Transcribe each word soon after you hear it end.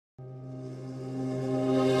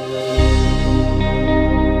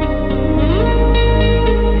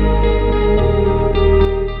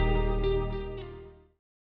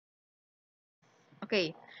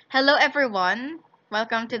Hello, everyone.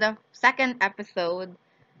 Welcome to the second episode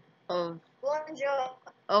of Bonjour.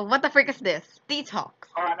 what the frick is this? Tea Talks.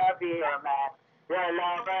 Wanna be your man, your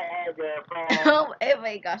lover and your friend. Oh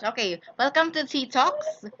my gosh. Okay, welcome to Tea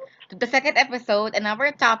Talks, to the second episode, and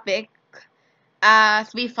our topic,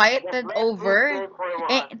 as we Just fighted let's over stay for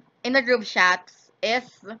one. in the group chats,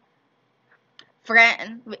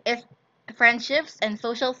 friend is friendships and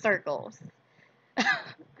social circles. so,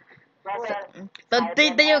 Second, so I do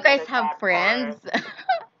didn't you enter guys the have chat friends? part.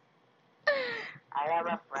 I have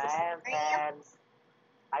a friend and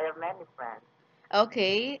I have many friends.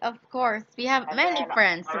 Okay, of course. We have And many then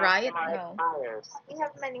friends, all of right? them are No. expired. We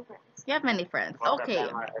have many friends. You have many friends. Most of Okay.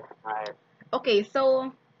 them are expired. Okay,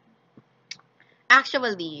 so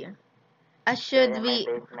actually, They're in my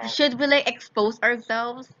basement. should we like expose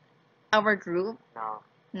ourselves, our group? No.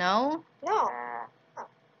 No? No.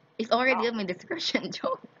 It's already No. on my discretion,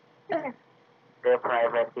 Joe. Their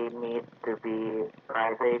privacy needs to be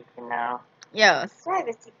private, you know? Yes,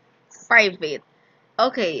 Privacy. private.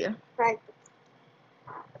 Okay. Private.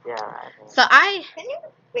 Yeah, I think. So I Can you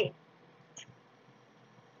wait?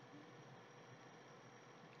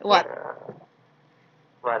 what?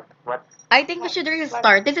 What? I think we should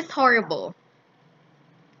restart. This is horrible.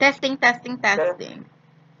 Testing, testing, testing.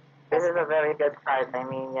 This is a very good start. I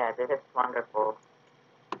mean, yeah, this is wonderful.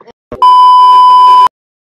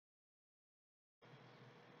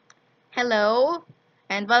 Hello,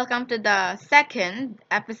 and welcome to the second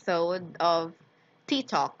episode of Tea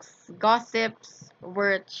Talks, gossips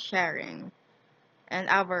worth sharing. And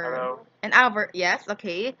Hello. yes,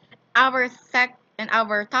 okay. Our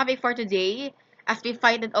topic for today, as we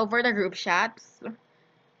fight it over the group chats,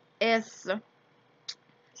 is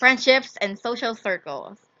friendships and social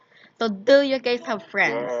circles. So do you guys have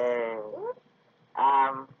friends? Yay.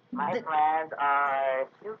 My D- friends are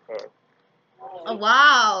stupid. Oh,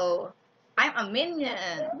 wow. I'm a minion.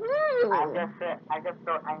 I'm Woo. just, I'm just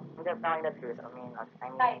telling the truth.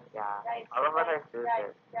 Yeah, all of us are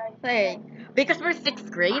stupid. Like, because we're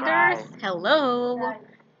sixth graders? Right. Hello.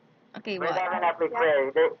 Okay, We're what? definitely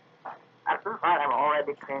crazy. At this point, I'm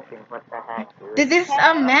already cringing. What the heck, dude? This is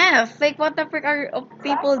a mess. Like, what the frick are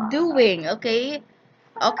people doing? Okay.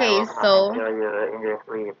 I Okay, will fucking so kill you in your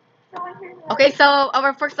sleep.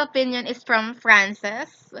 our first opinion is from Frances.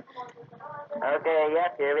 Okay,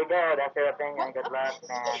 yes, here we go. That's your opinion. Good luck,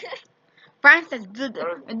 man. Frances, do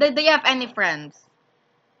you have any friends?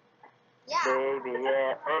 Yeah. Baby,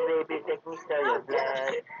 yeah. Oh, baby, take me to your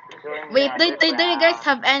blood. Join me Wait, do you guys underground.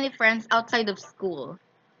 have any friends outside of school?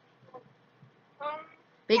 Um.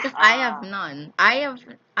 Because I have Ah, none. I have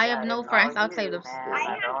yeah, no it's all friends outside you, of man. school.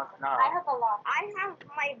 I don't know. A lot. I have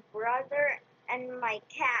my brother and my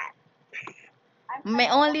cat. My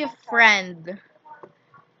only friend,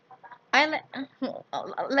 I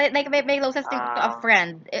like my closest thing to a Um,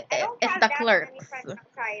 friend I don't is have the that many clerks. friends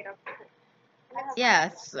outside of school.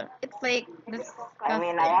 Yes, it's like I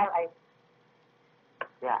mean, disgusting.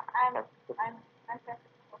 yeah.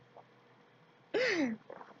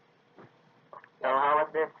 So how was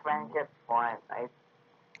this friendship formed?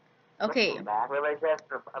 Okay. Looking back, we were just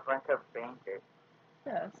a bunch of strangers.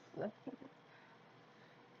 Yes.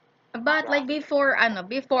 But Yeah. like before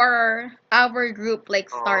our group like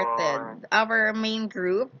Or started, our main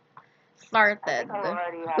group I think started. I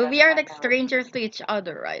already had a We are like connection with. strangers to each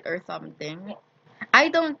other, right, or something. I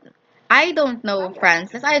don't I don't know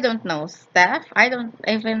Francis. I don't know Steph. I don't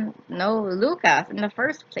even know Lucas in the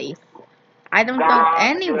first place. I don't know Stop,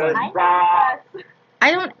 dude, anyone. stop,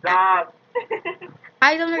 I don't stop.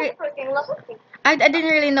 I don't re- I didn't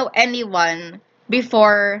really know anyone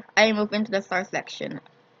before I moved into the star section.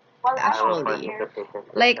 I will force Actually, you to take this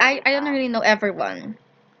like every I don't time. really know everyone.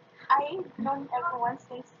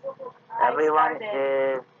 Everyone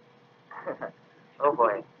is. Oh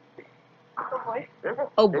boy.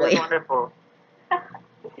 Oh This is boy. wonderful.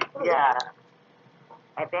 Yeah.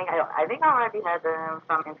 I think I already had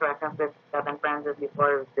some interactions with Kevin Francis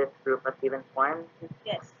before this group was even formed.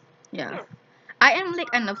 Yeah. I am like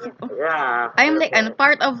Yeah, I am okay, like a okay.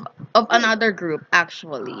 part of another group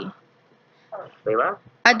actually. Wait, what?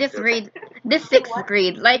 At this sixth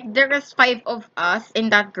grade, like there is five of us in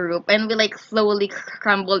that group, and we like slowly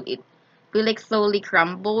crumbled it. We like slowly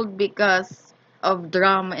crumbled because of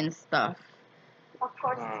drama and stuff.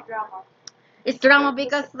 Hmm. It's drama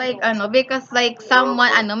because like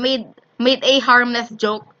someone made a harmless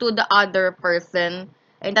joke to the other person,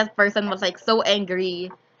 and that person was like so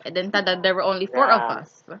angry, and then said that there were only four of Yeah.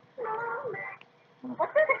 us. Hmm.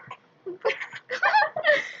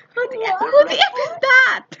 Who the F is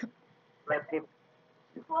that? Let's keep.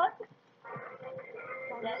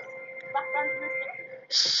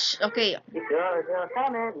 Shh. Okay.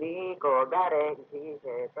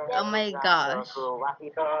 Oh my gosh.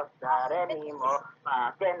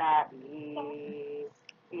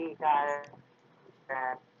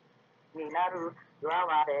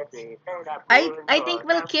 I think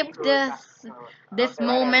we'll keep this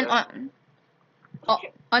moment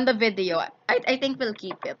on the video. I think we'll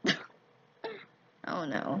keep it. Oh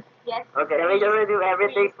no. Yes. Okay, let me just redo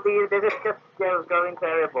everything, please. This is just going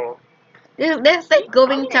terrible. This like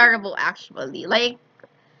going terrible actually. Like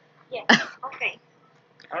Yes. Okay.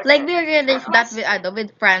 like Okay. we realized that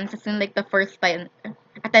with friends it's in like the first 10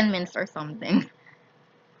 minutes or something.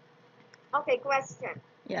 Okay. Question.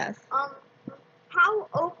 Yes. How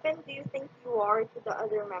open do you think you are to the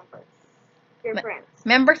other members, your Me- friends,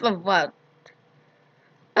 Members of what?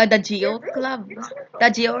 The your Geo group, Club? your circle? The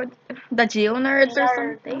Geo the Geo Nerds In or our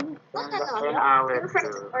group? something? No, no, no, In no. our Your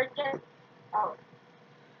friends group. or just oh,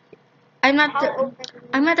 I'm not how open?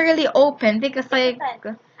 I'm not really open because like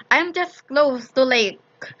Depends. I'm just close to like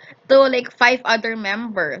 5 other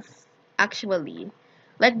members actually.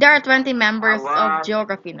 Like there are 20 members of One,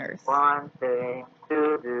 geography nerds. one thing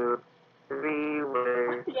to do, 3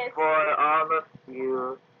 words Yes. for all of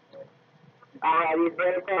you. Alright, he's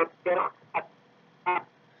very good.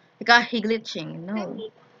 Because he glitching. No.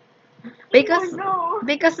 Oh Because no.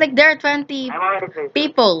 because like there are 20 I'm already crazy.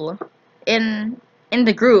 people in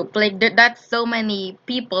the group. Like that's so many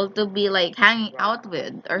people to be like hanging Yeah. out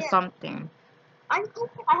with or Yeah. something. I'm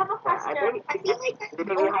open. I have a Yeah, I question. think I feel like do you think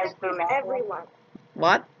I'm we open have too to many? everyone.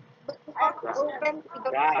 What? But I'm open to the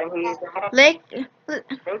Yeah, and he's Like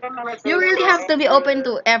take a minute you really have to be open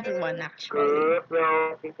to everyone actually. group,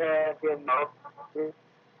 so because you know this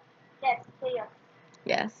yes, chaos.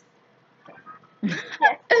 Yes.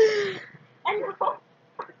 Yes. And no.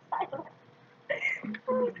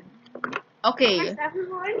 Okay.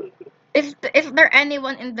 Everyone. Is there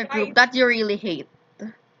anyone in the Guys, group that you really hate?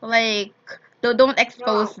 Like don't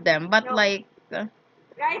expose no. them, but No. like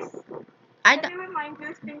Guys, I let don't, me remind you,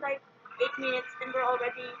 it's been like 8 minutes and we're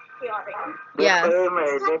already chaotic. yes. disclaimer.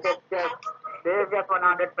 This is just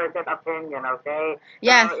 100% opinion, okay? So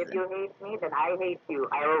Yes. if you hate me, then I hate you.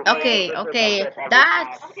 I will Yes. Okay, 100% okay. every time. Okay, I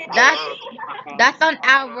That's that's will fucking that's on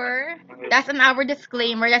hate that's on our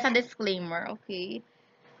disclaimer. That's a disclaimer, okay?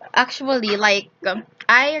 Actually, like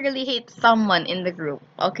I really hate someone in the group,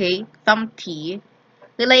 okay? Some T.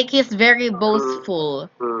 Like he's very you. boastful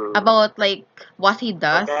Ooh. about like what he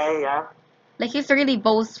does. Okay, yeah. Like he's really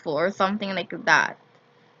boastful or something like that.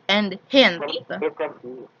 And hint. It's a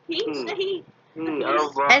he. he. The he. He.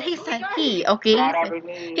 Oh boy. And he said he, okay? Not every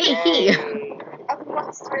me. He. Yay.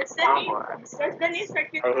 Everyone's first the Oh name. boy. There's the name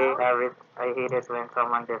circuit I hate now. I hate it when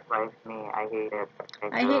someone dislikes me. I hate it.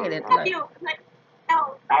 I hate it. Have you like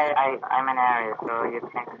no? I'm an Aries, so you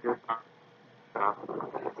can't do stuff.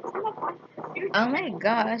 It's not about you. Oh my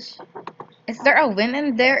gosh. Is there a wind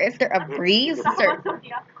in there? Is there a breeze? Talk about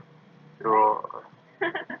zodiac. So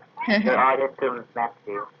your audience too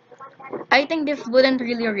messy. I think this wouldn't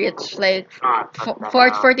really reach like Not what the for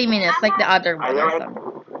hell. 40 minutes like the other Are one you or like something.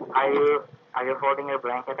 are you holding your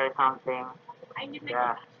blanket or something? I need my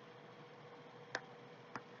Yeah.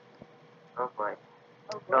 Oh boy.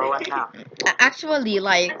 So what now? Actually,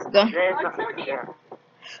 like, There's yeah.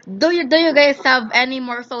 do you guys have any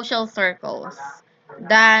more social circles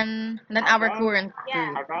than I our think current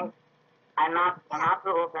Yeah. group? I think I'm not too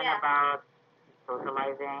open Yeah. about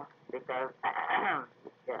socializing because yeah,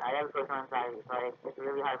 I have social anxiety, so it's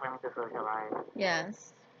really hard for me to socialize.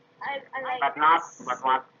 Yes. I like.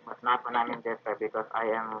 But not when I'm in Discord because I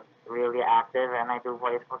am really active and I do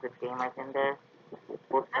voice call with gamers in there.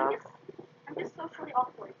 Cool I'm stuff. just I'm just socially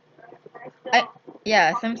awkward. But I I still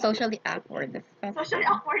yes, I'm socially awkward. socially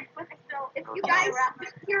awkward, but I still if you Okay. guys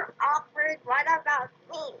if you're awkward, what about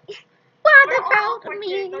me? What We're all about awkward me?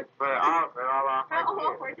 here. We're all We're all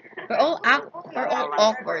awkward here. awkward. We're all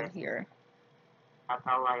awkward here. That's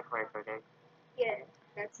how life works, okay? Yeah,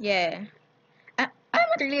 that's Yeah. I'm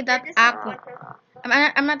not really we're that just a awkward. bunch of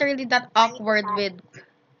I'm not really that awkward with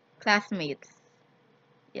classmates.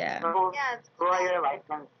 Yeah. So yeah. who are your likes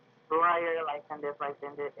and who are your likes and dislikes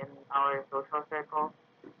in our social circle?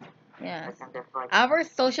 Yes. Likes and dislikes. Our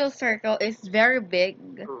social circle is very big.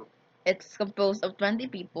 Who? It's composed of 20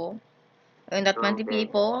 people. And that So 20 big.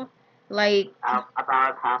 people, like,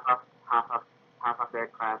 About half of their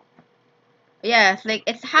class. yes, like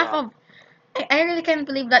it's half Yeah. of. I really can't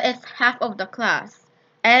believe that it's half of the class,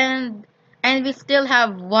 and we still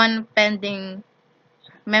have one pending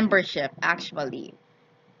membership. Actually,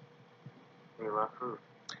 We love who?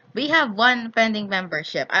 we have one pending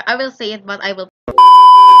membership. I will say it, but I will.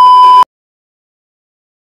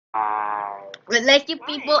 Like you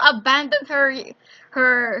people abandoned her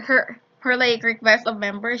like request of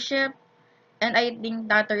membership, and I think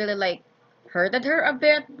that really like hurted her a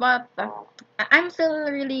bit. But I'm still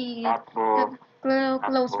really That's cool. That's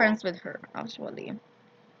close cool. friends with her actually.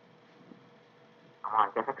 Come on,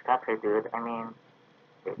 just accept her, dude. I mean,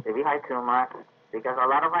 did we hide too much? Because a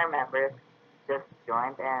lot of our members just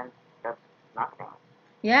joined and that's nothing.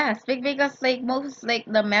 Yes, because like most like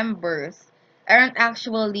the members aren't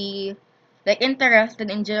actually like interested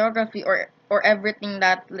in geography or everything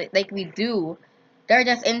that like we do. They're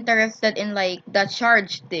just interested in like the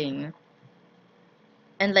charge thing,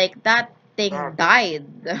 and like that Yeah, thing just died.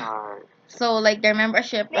 So like their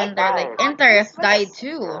membership and Maybe their we like Right. thought interest this died was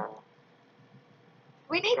too.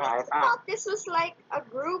 we maybe Yeah, thought this was like a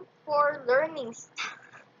group for learning stuff.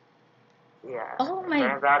 yeah. Oh It my,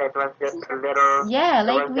 turns out it was just a little. yeah,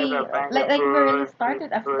 It like was just we a bunch of like we really food.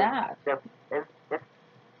 started as Food. that. Just it's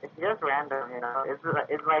just random, you know.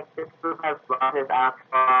 It's like this group has lost its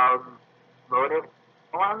actual motive.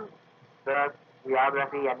 No one does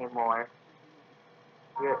geography anymore.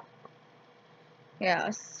 Yeah.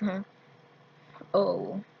 Yes.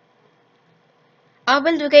 Oh. Well,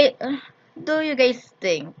 do you guys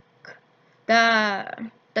think that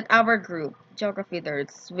our group, geography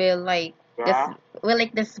nerds, Yeah. will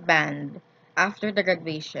like disband after the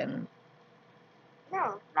graduation?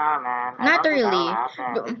 No. Nah, man. I Not don't think that'll really.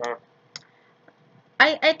 happen But because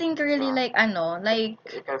I think really yeah, like like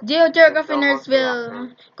because it's geography nerds almost will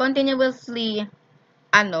reactive. continuously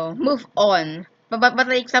move on. But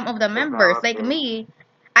like some of the members like Developing. me,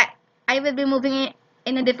 I I will be moving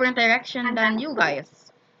in a different direction than you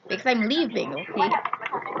guys because I'm leaving, okay?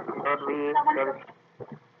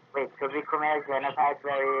 Should we commit a genocide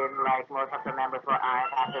wherein like most of the members were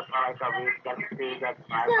aren't active for like a week just to get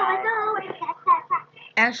bypassed?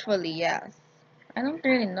 Actually, yes. I don't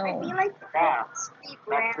really I know. feel like Yeah. speak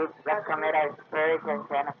Let's commit a purge and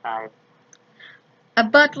genocide.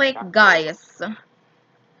 But like That's cool. guys,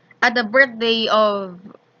 at the birthday of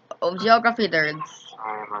geography nerds,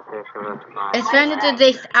 I am officially fine. it's 22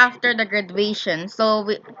 days after the graduation, so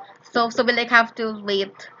we like have to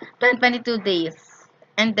wait 22 days,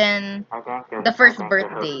 and then the I first think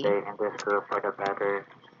this will birthday. stay in this group for the better.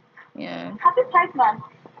 Yeah. Happy Pride Month.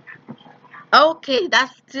 Okay,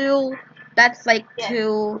 that's like Yes.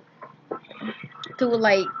 too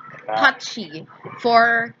like Yeah. touchy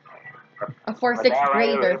for for What the sixth hell are you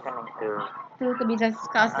graders listening to? to be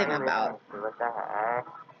What are discussing you about. listening to? What the heck?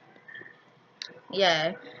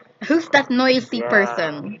 Yeah. Who's that noisy Yeah.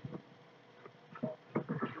 person?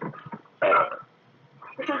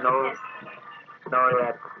 No, no,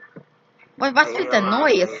 yet. What's with the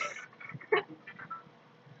noise?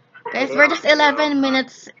 Guys, we're just 11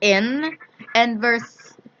 minutes in, and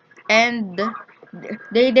and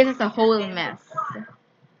this is a whole mess.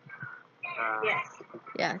 Yes.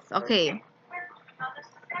 Yes, okay.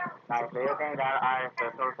 Guys, do you think that our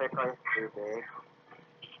social circle is too big?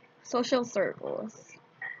 Social circles.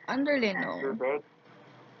 Underly Too no. big?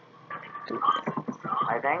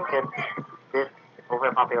 I think it's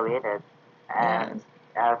overpopulated, and Yes.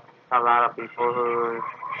 as a lot of people who's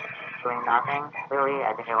doing nothing, really.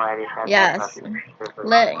 I think I already said that, but Yes. this is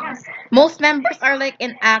Like most members are like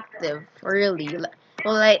inactive, really.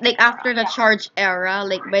 Like after the charge era,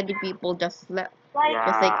 like many people just left, Like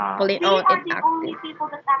just like yeah. plain we out are the only inactive. people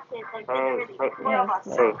that acted, like literally, four Yes, of us.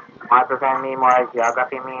 like Hey, want to send me more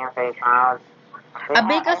geography memes? Hey, found. Hey, I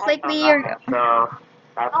because have like no we nothing, are so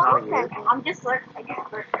that's Oh, no okay. use. I'm just learning. I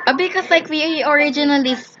just learned. because like we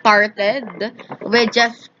originally started with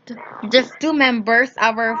just two members,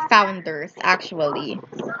 our founders actually.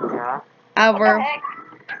 Yeah, What the Our heck?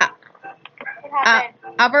 uh, What uh,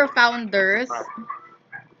 happened? our founders, but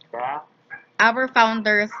yeah. our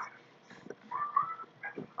founders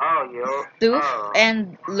Oh, you. Stoof Oh,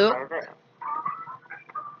 and Luke. is it?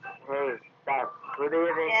 Hey, Steph, who do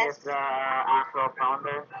you think Yes. is the actual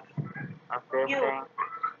founder of this You. thing?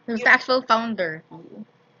 Who's the actual founder?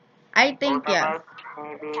 I think Both of yes. us,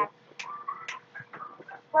 maybe?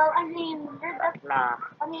 Well, I mean, we're the. Nah.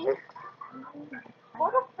 I mean, It's,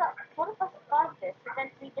 both of us started this, and then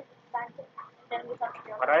we just expanded. Then we got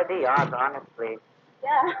what are the odds, honestly?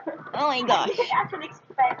 Yeah. Oh my I didn't gosh. actually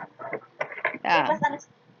expect. It Yeah. was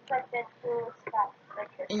unexpected to start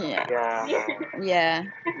like this. Yeah. Yeah. Weird. Yeah.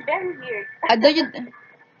 It's very weird. Do you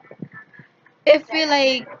if we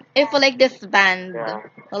like this band Yeah.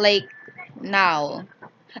 like now,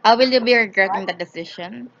 will you be regretting the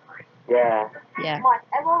decision? Yeah. Yeah. Much.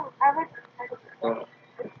 I would never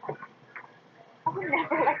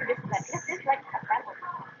like this one. It's just like a family.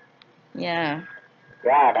 Yeah.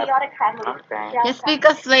 Yeah, that's Chaotic family. something. Yes,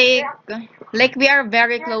 because like Like we are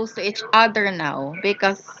very close to each other now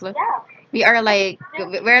because Yeah. we are like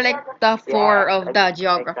we're like the four Yeah, of the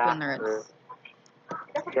geography exactly. nerds.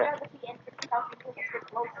 Because of Yeah, geography and physical sciences are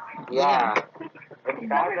close. Yeah. yeah. It's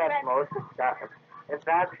sad that it's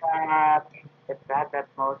sad that it's sad that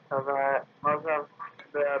most of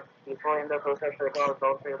the people in the social circle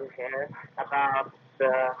don't really care about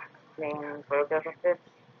the main focus of this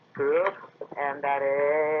group, and that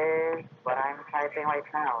is what I'm typing right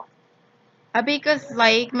now. Because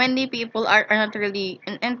like many people are not really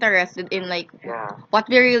interested in like Yeah, what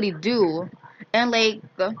we really do, and like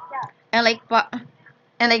Yeah. and like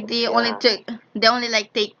and like yeah, they only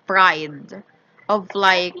like take pride of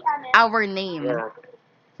like Let's be honest. our name. yeah,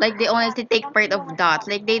 Like they only take pride of that.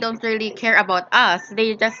 Like they don't really care about us.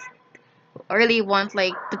 They just really want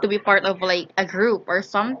like to be part of like a group or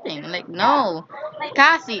something. Like Yeah. no, Like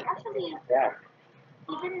Cassie. actually, yeah,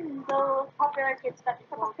 even though popular kids got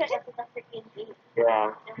involved with the freaking game,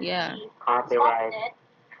 yeah. if Yeah. we Copyright. stopped it,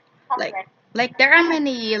 Like copyright. there are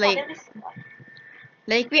many Oh, there is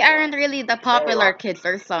like we aren't really the Hey, popular kids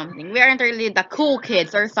or something. We aren't really the cool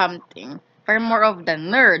kids or something. We're more of the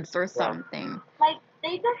nerds or yeah, something. like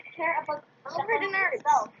they don't care about Over the nerds.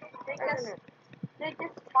 itself. They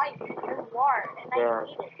just fight and war, and yeah.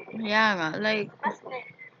 I hate it. Yeah, nga, That's it.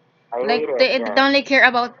 I like hate it. they Yeah, only care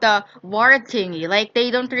about the war thingy. Like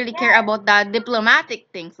they don't really care Yes. about the diplomatic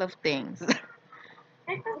things of things.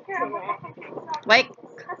 They don't care about the country itself. like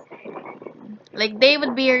That's like they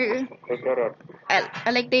would be they did it.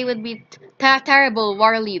 like they would be terrible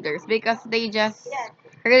war leaders because they just yes.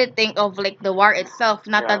 really think of like the war itself,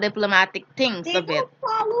 not the Yeah, diplomatic things They of it. don't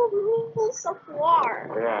follow rules of war.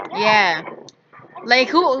 yeah. Yeah. Like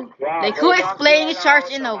who Yeah, like they who is don't playing care charge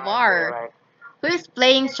about in the a market. war? Who is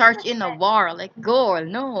playing charge in a war? Like girl,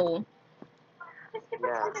 no. Just keep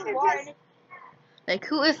Yeah. on war. And Like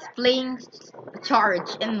who is playing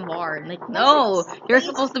charge in war? Like no, you're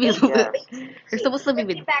supposed to be Yeah. you're supposed to be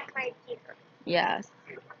with Back my here. yes.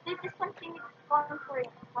 they just continue conquering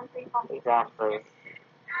countries. Exactly.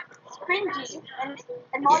 It's cringy and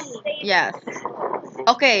annoying. Yes.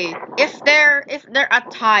 Okay, if there a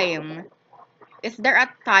time, is there a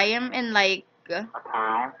time in like A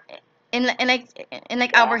time. in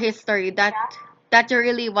like Yeah. our history that you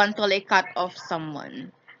really want to like cut off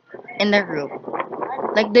someone in the group?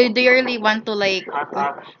 Like do you really want to like Cut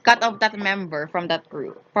off. cut off that member from that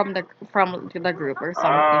group from the group or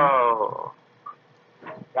something? Oh.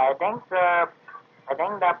 Yeah, I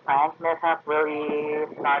think the prank mishap really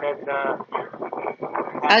started the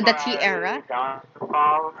The T era? temporary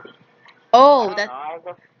downfall. I Oh, don't know. I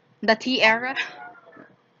just the T era?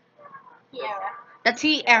 Yeah. The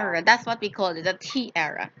T era, that's what we call it, the T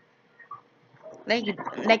era.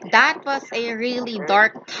 Like that was a really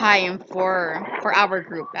dark time for our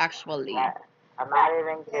group actually. not, I'm not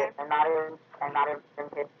even kidding.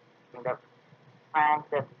 The prank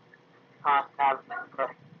that caused have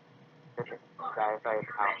this is guys right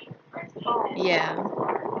now. Yeah.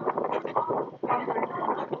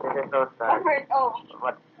 This is so sad. Oh.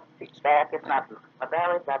 What that is not what the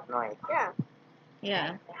hell is that noise? Yeah,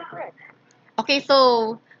 Yeah. correct. Okay,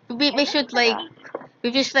 so we should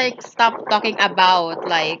like stop talking about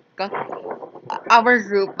like our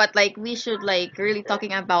group, but like we should like really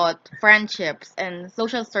talking about friendships and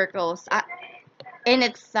social circles in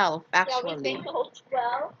itself Shall we say actually. no?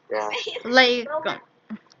 Well, Yeah. Like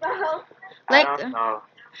well, I like don't know.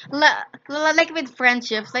 like with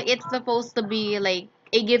friendships, like it's supposed to be like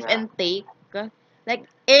a give Yeah. and take. Like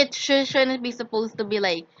it shouldn't be supposed to be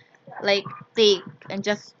like take and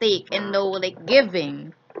just take and no like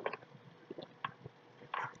giving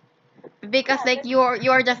because like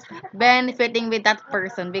you're just benefiting with that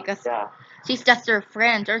person because Yeah. she's just your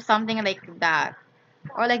friend or something like that,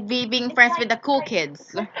 or like being friends with the cool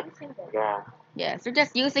kids. Yeah. Yes, you're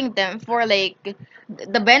just using them for like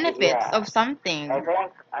the benefits Yeah. of something.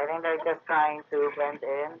 I think they're just trying to blend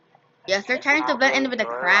in. Yes, they're trying to Not blend really in with the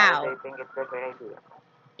sure why crowd. they think it's a great idea.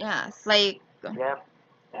 Yes, Yep.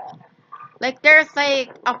 like there's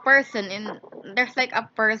like a person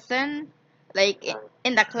like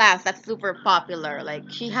in the class that's super popular. Like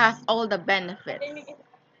she has all the benefits,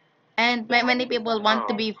 and many people want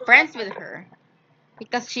to Oh. be friends with her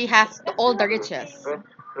because she has all the riches.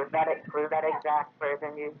 Who's that exact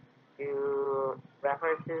person you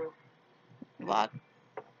refer to? What?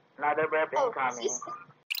 Another burp oh, incoming.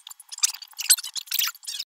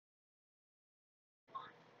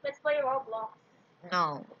 Let's play Roblox.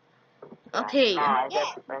 No. Yeah. Okay. No, I'm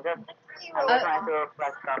just trying to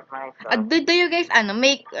reflect off myself. Do you guys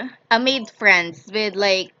made friends with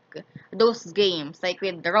like those games like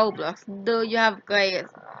with Roblox? Do you have guys?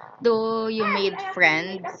 Do you Yeah, made I already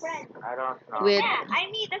made a friends friend. I don't know. with? Yeah, I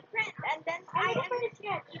made a friend and then I am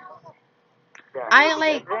Yeah. I no,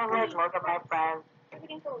 like. It seems like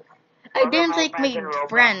everything goes. I most of didn't my like friends in made Roblox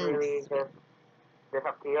friends. really just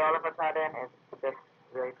disappear all of a sudden. It's just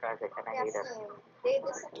really tragic and I Yeah, hate it. same. They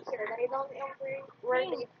disappeared. I don't know where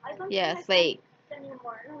they I don't see Yes, my friends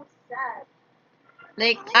anymore. I'm sad.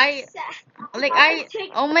 like I'm I sad. like I I. just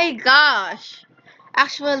take Oh my gosh!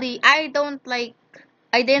 Actually, I don't like.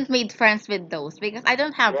 I didn't made friends with those because I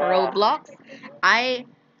don't have Yeah. Roblox. I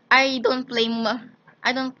I don't play.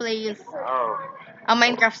 I don't play Oh. a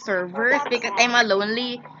Minecraft servers That's because sad. I'm a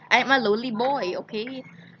lonely boy. Okay,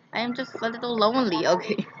 I'm just a little lonely.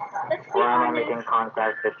 Okay. let's be Why am I honest. making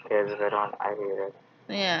contact with kids? I hate it.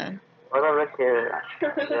 Yeah. What are the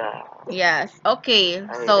kids? Yeah. Yes. Okay.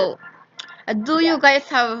 I hate it. So, do you guys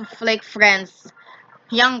have like friends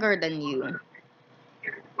younger than you?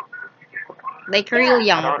 Like real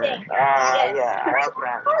Yeah, I I don't, younger? think. yeah, Yes. I have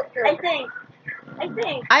friends. I think. I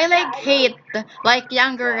think. I Yeah, like I think. hate like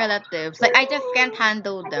younger Yeah. relatives. Like I just can't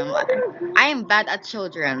handle them. I am bad at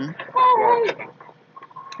children. Yeah.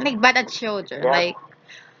 Like bad at children. Yep. Like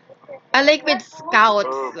I like with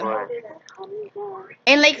scouts Oh boy.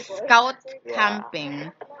 and like scout Yeah.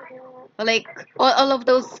 camping. Like all of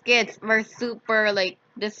those kids were super like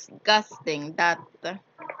disgusting that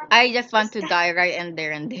I just want to die right and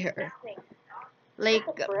there and there.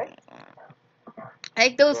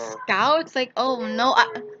 Like those Yeah. scouts, like oh no,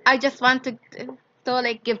 I just want to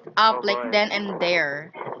like give up Oh like boy. then and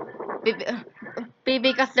there.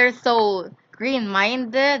 Because they're so green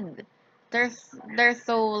minded. They're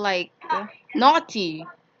so like naughty.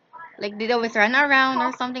 Like they always run around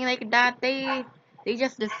or something like that. They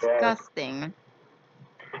just Yes. disgusting.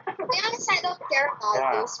 To be honest, I don't care about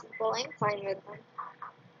Yeah. those people. I'm fine with them.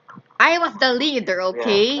 I was the leader,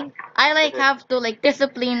 Yeah. okay? I This like is. have to like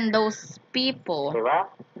discipline those people. Say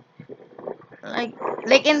what? Like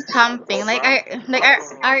like in camping, like What? like What do you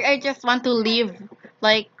mean? I just want to leave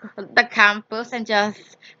like the campus and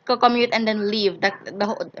just go commute and then leave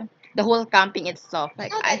the whole camping itself.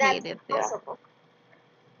 Like No, I that's hate it. Yeah. possible.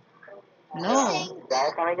 Just No. saying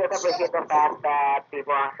Guys, that can we just appreciate the fact that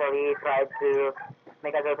people actually tried to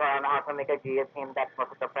make a tutorial on how to make a guillotine that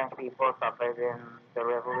most of the French people suffered in the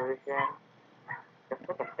revolution? Just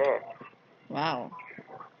look at this. Wow.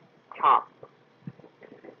 Chop.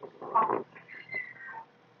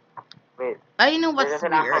 Wait, You know this what's is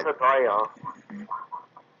an actual weird? tutorial.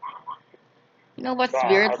 You know what's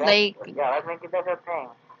Yeah, I weird? guess. Yeah, let's make it as a thing.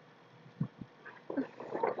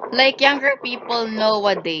 Like younger people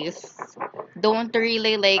nowadays don't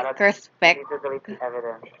really like But we respect need to delete the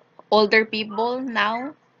evidence. older people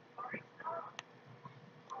now.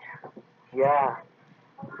 Yeah.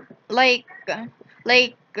 Like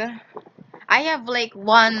like I have like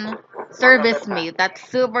one Most of the service time. mate that's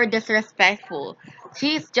super disrespectful.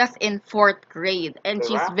 She's just in fourth grade and Say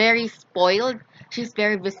she's what? very spoiled. She's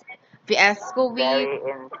very Viescovi Very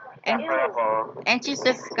and insufferable. she's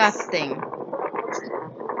disgusting.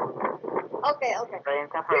 okay, okay. Very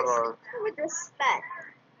Here's insufferable. something with respect.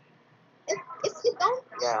 If you don't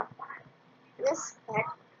Yeah. respect,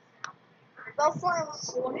 well,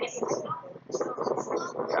 for me, it's not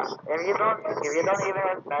Yeah. really If you don't even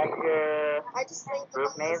respect your I just think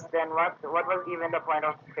group mates, then what was even the point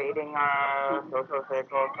of creating a social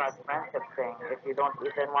circle slash friendship thing if you don't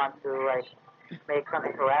even want to like make some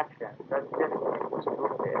interaction? That's just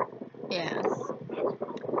stupid. Yes.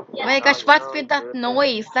 Oh Yeah. my No, gosh, you're what's so with that stupid.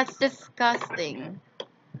 noise? That's disgusting.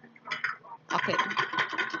 Okay.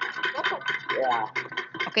 Yeah.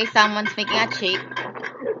 Okay, someone's making a shake.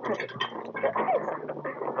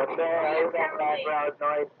 What the hell is that background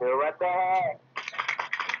noise, dude? What the heck?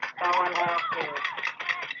 Someone help me.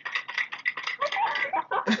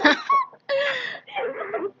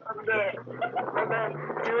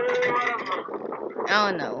 You really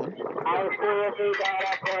Oh no. I seriously got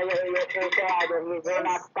up for you said you do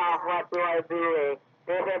not stop what you are doing.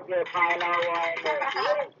 This is your final warning.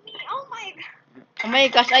 me. Oh my god. Oh my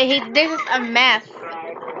gosh, I hate this is a mess.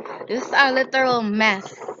 Right? This is a literal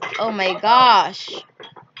mess. Oh my gosh.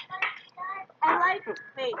 I like.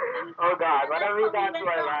 Wait. Oh god, what I have like we how we done to went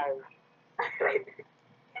our from. lives?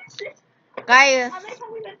 Guys, I like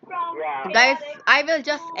how we went from Yeah. guys, chaotic I will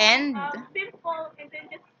just to end. simple and then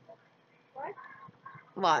just what?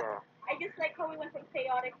 What? Yeah. I just like how we went from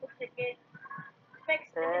chaotic to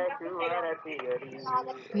fixed and then back to chaotic. No,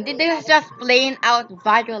 that's This really is not just plain out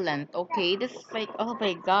violent, okay? This is like, oh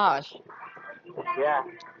my gosh. Yeah.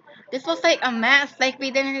 This was like a mess. Like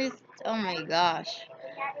we didn't really, oh my gosh.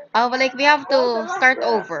 Oh, but like we have Well, the to last start Yeah.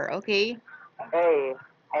 over, okay? Hey,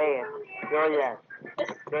 hey, Julian.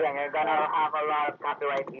 Julian, you're gonna have a lot of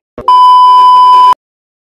copyright.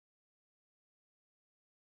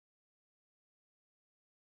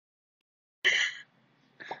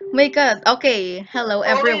 My God. Okay. Hello,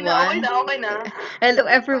 Okay na, okay everyone. na, okay na. Hello, Let's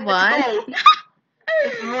everyone. go.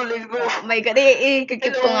 Let's go, let's go. Oh my God.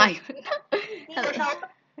 Ikikip ko nga Hello. yun. Dito Hello. Shout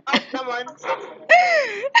out naman.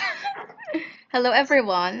 Hello,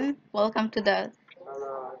 everyone. Welcome to the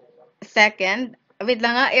Hello. second. Wait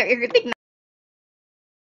lang nga. I-retake na.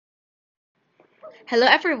 Hello,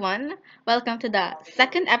 everyone. Welcome to the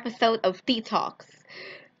second episode of Tea Talks.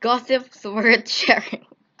 Gossips worth sharing.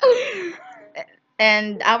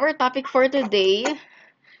 And our topic for today,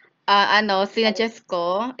 sinuggest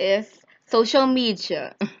ko is social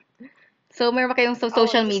media. So, meron ba kayong Oh, social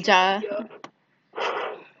social media? media.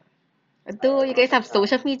 Do you guys have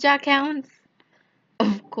social media accounts?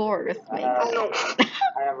 Of course, I my have, No. God.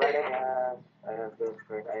 I have Reddit, I have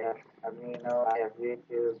Bloopers, I have Amino, I have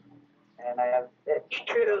YouTube, and I have it.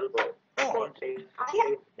 True. Of oh, course. I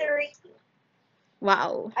have three.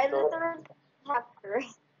 Wow. I So, literally have three.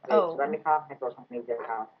 wait, Oh. let me count my social media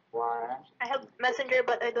accounts. One, I have Messenger,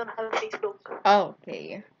 but I don't have Facebook.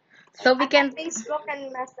 Okay. So we I have can. Facebook and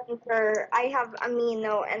Messenger. I have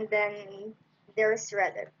Amino, and then there's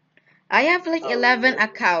Reddit. I have like oh, 11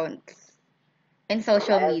 accounts in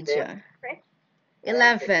social I have six, media. Right? I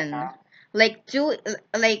have six 11. accounts. Like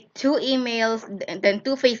two emails, and then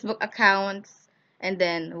two Facebook accounts, and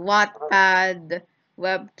then Oh, Wattpad,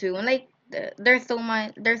 Webtoon. Like there's so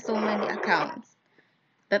many accounts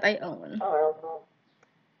that I own. oh, I also,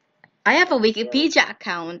 I have a yeah, Wikipedia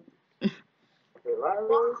account. okay,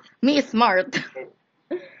 Wow. Me is smart. okay,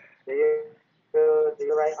 do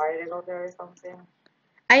you write articles there or something?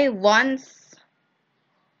 I once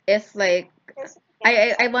is like There's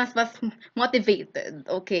I once was motivated,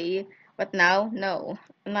 okay, but now no,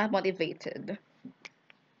 I'm not motivated.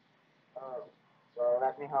 Oh, well,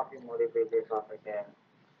 let me help you motivate yourself again.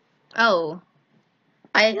 Oh,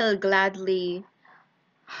 I'll gladly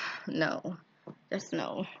no, just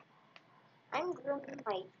no. I'm grooming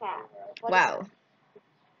my cat. What is that? Wow,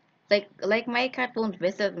 like my cat won't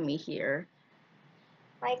visit me here.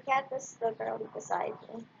 My cat is literally beside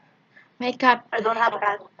me. My cat, I don't have a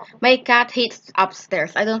cat. my cat hates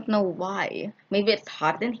upstairs. I don't know why. Maybe it's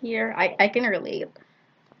hot in here. I can relate.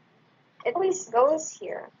 It always goes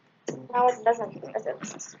here. Now it doesn't because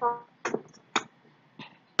it's hot.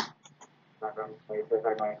 Background noises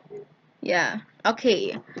are noisy. Yeah.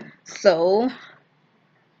 Okay. So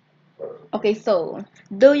so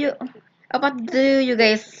do you what do you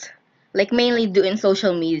guys like mainly do in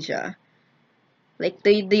social media? Like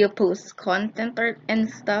do you post content or and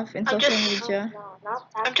stuff in I'm social just, Oh media? no, not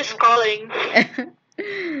I'm that just much. scrolling.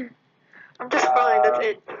 I'm just scrolling. That's Uh,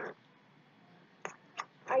 it.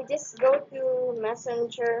 I just go to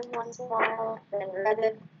Messenger once in a while, then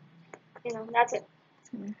Reddit. That's it.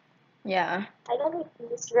 Yeah. I don't really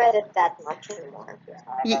use Reddit that much anymore.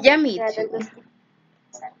 I'm a Yeah, me Reddit too. is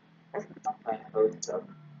sometimes host of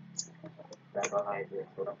that all I do.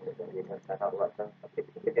 So you can set up what the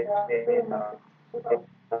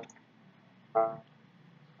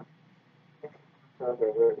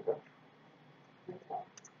okay, here we go.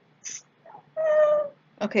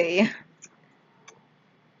 Okay.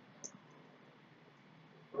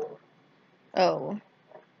 Oh.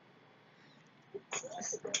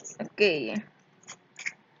 Okay.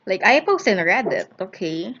 Like I post in Reddit,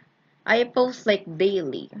 okay? I post like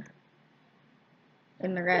daily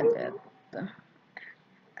in Reddit.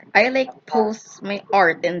 I like post my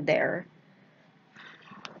art in there.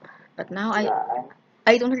 But now I Yeah, I'm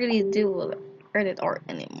I don't really do Reddit art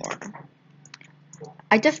anymore.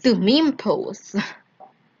 I just do meme posts.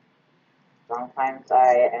 sometimes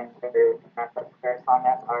I enter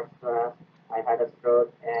personas art class. I had a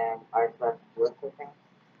stroke and art class was the thing.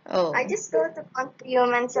 I Oh. just go to Country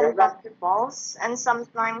Humans and There's that Balls, and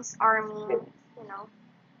sometimes Army, wait, you know.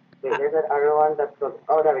 wait, I, there's that other one that's called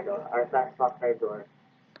oh there we go. Art class software door.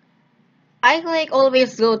 I like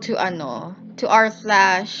always go to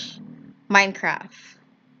r/slash Minecraft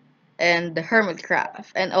and the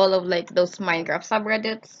Hermitcraft and all of like those Minecraft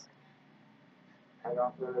subreddits. I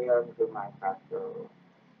don't really do Minecraft so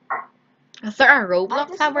Is there a I Roblox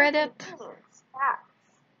just go to subreddit? things, facts.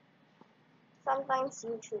 Sometimes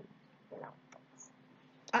YouTube, you know.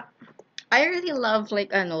 I, I really love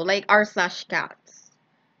like r/slash cats.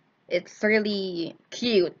 It's really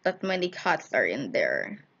cute that many cats are in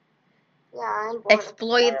there. Yeah, I'm bored of I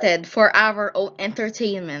Exploited for our own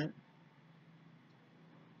entertainment.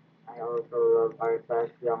 I also love art class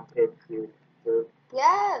young kids use too.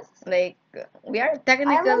 Yes. Like we are I like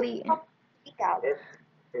technically, how speak out.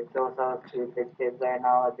 It shows how stupid kids are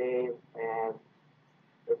nowadays, and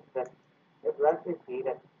it's just it lets you see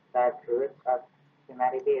that truth of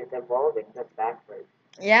humanity is evolving just backwards.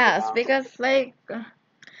 You yes, know. because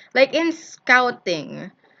like in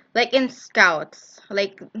scouting, like in scouts,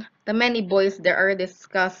 like the many boys there are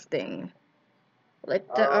disgusting. Like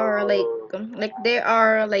they are Oh, like they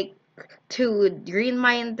are like too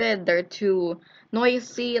green-minded, they're too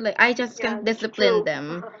noisy. Like I just Yeah, can't discipline true.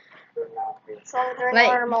 them. So they're Like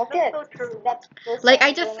normal That's kids. so true. That's they're like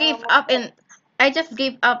saying they're normal kids. I just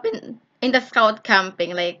gave up in the scout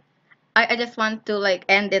camping. Like I just want to like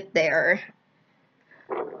end it there.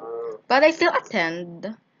 oh, But I still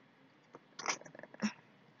attend.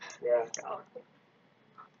 yeah.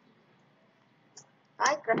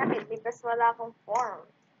 I grab it because wala akong form.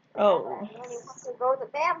 Oh, I really want to go to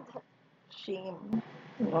band. shame.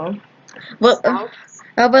 Well, well, Scouts.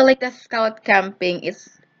 but like the scout camping is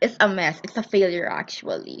a mess. It's a failure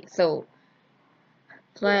actually. So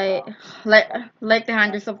like like like the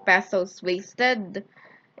hundreds of pesos wasted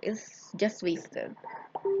is just wasted.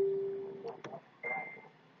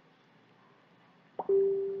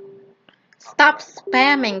 Stop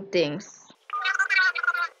spamming things.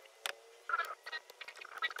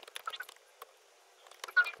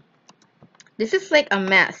 This is like a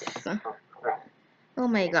mess. Oh, crap. Oh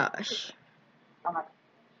my gosh. How much?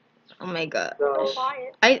 Oh my gosh. So,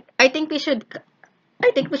 Quiet. I think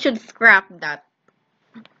we should scrap that.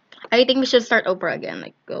 I think we should start over again.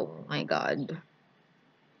 Like oh my god.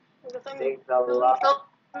 Because I'm takes a lot,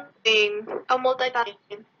 something. I'm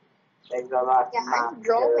multitasking. takes a lot Yeah, to I'm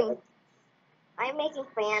drawing. master. I'm making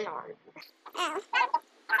fan art.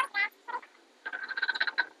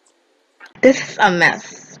 This is a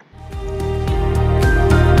mess.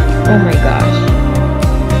 Oh my gosh.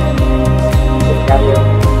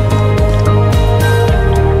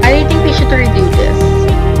 I think we should redo this.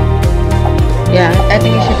 Yeah, I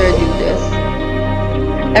think we should redo this.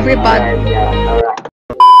 Everybody Alright, yeah,